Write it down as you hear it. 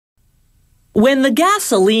When the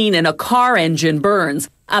gasoline in a car engine burns,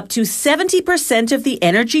 up to 70% of the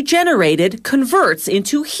energy generated converts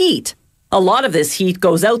into heat. A lot of this heat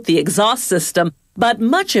goes out the exhaust system, but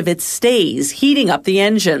much of it stays, heating up the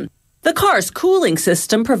engine. The car's cooling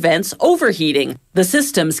system prevents overheating. The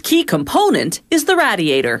system's key component is the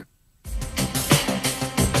radiator.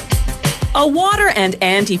 A water and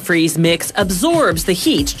antifreeze mix absorbs the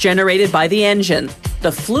heat generated by the engine.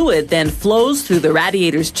 The fluid then flows through the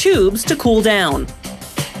radiator's tubes to cool down.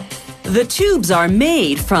 The tubes are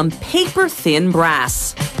made from paper-thin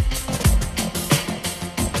brass.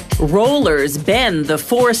 Rollers bend the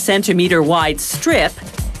 4-centimeter wide strip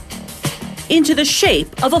into the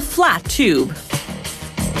shape of a flat tube.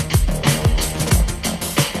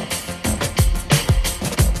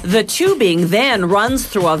 The tubing then runs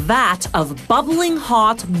through a vat of bubbling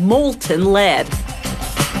hot molten lead.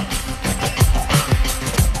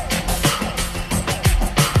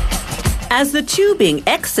 As the tubing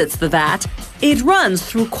exits the vat, it runs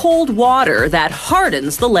through cold water that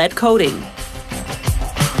hardens the lead coating.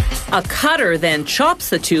 A cutter then chops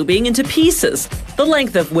the tubing into pieces, the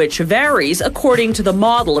length of which varies according to the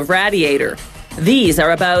model of radiator. These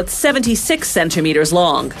are about 76 centimeters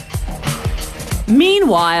long.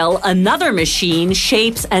 Meanwhile, another machine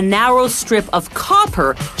shapes a narrow strip of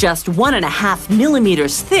copper just 1.5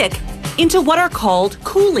 millimeters thick into what are called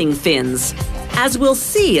cooling fins. As we'll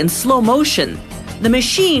see in slow motion, the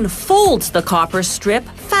machine folds the copper strip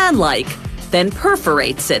fan-like, then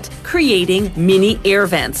perforates it, creating mini air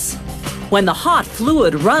vents. When the hot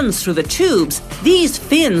fluid runs through the tubes, these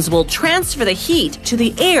fins will transfer the heat to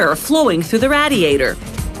the air flowing through the radiator.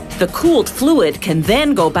 The cooled fluid can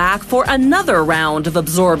then go back for another round of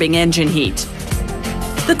absorbing engine heat.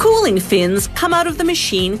 The cooling fins come out of the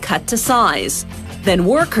machine cut to size. Then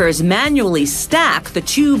workers manually stack the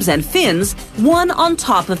tubes and fins one on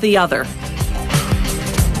top of the other.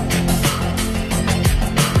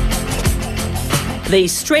 They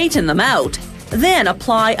straighten them out, then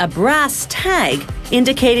apply a brass tag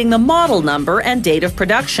indicating the model number and date of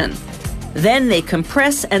production. Then they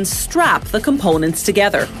compress and strap the components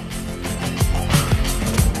together.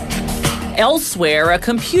 Elsewhere, a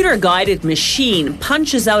computer-guided machine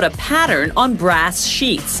punches out a pattern on brass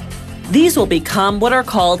sheets. These will become what are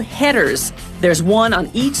called headers. There's one on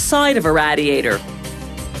each side of a radiator.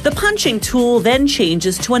 The punching tool then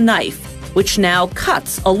changes to a knife, which now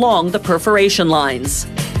cuts along the perforation lines.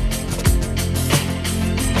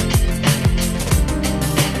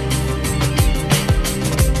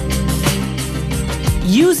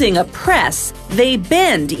 Using a press, they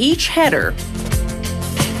bend each header,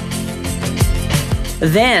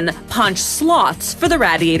 then punch slots for the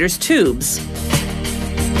radiator's tubes.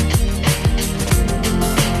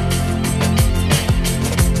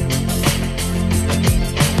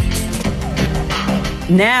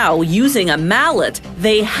 Now, using a mallet,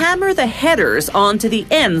 they hammer the headers onto the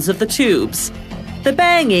ends of the tubes. The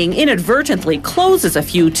banging inadvertently closes a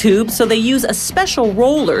few tubes, so they use a special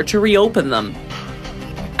roller to reopen them.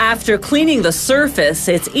 After cleaning the surface,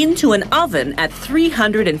 it's into an oven at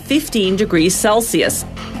 315 degrees Celsius.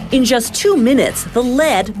 In just 2 minutes, the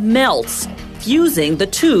lead melts, fusing the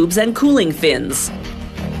tubes and cooling fins.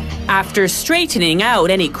 After straightening out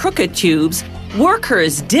any crooked tubes,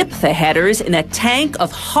 workers dip the headers in a tank of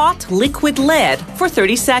hot liquid lead for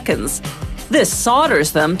 30 seconds. This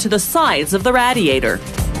solders them to the sides of the radiator.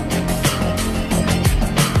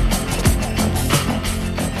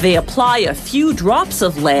 They apply a few drops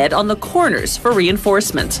of lead on the corners for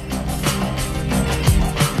reinforcement.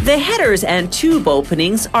 The headers and tube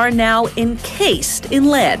openings are now encased in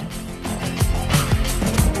lead.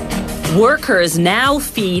 Workers now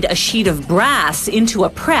feed a sheet of brass into a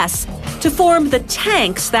press to form the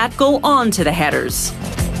tanks that go onto the headers.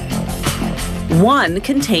 One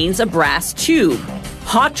contains a brass tube.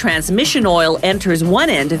 Hot transmission oil enters one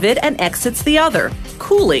end of it and exits the other,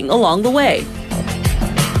 cooling along the way.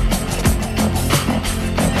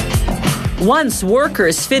 Once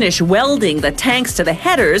workers finish welding the tanks to the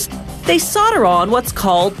headers, they solder on what's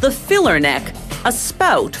called the filler neck, a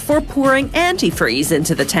spout for pouring antifreeze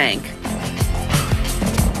into the tank.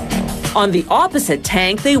 On the opposite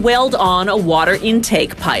tank, they weld on a water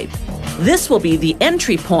intake pipe. This will be the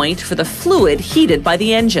entry point for the fluid heated by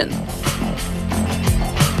the engine.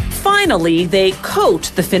 Finally, they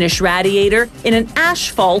coat the finished radiator in an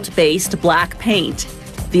asphalt-based black paint.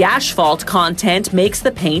 The asphalt content makes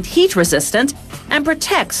the paint heat resistant and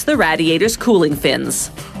protects the radiator's cooling fins.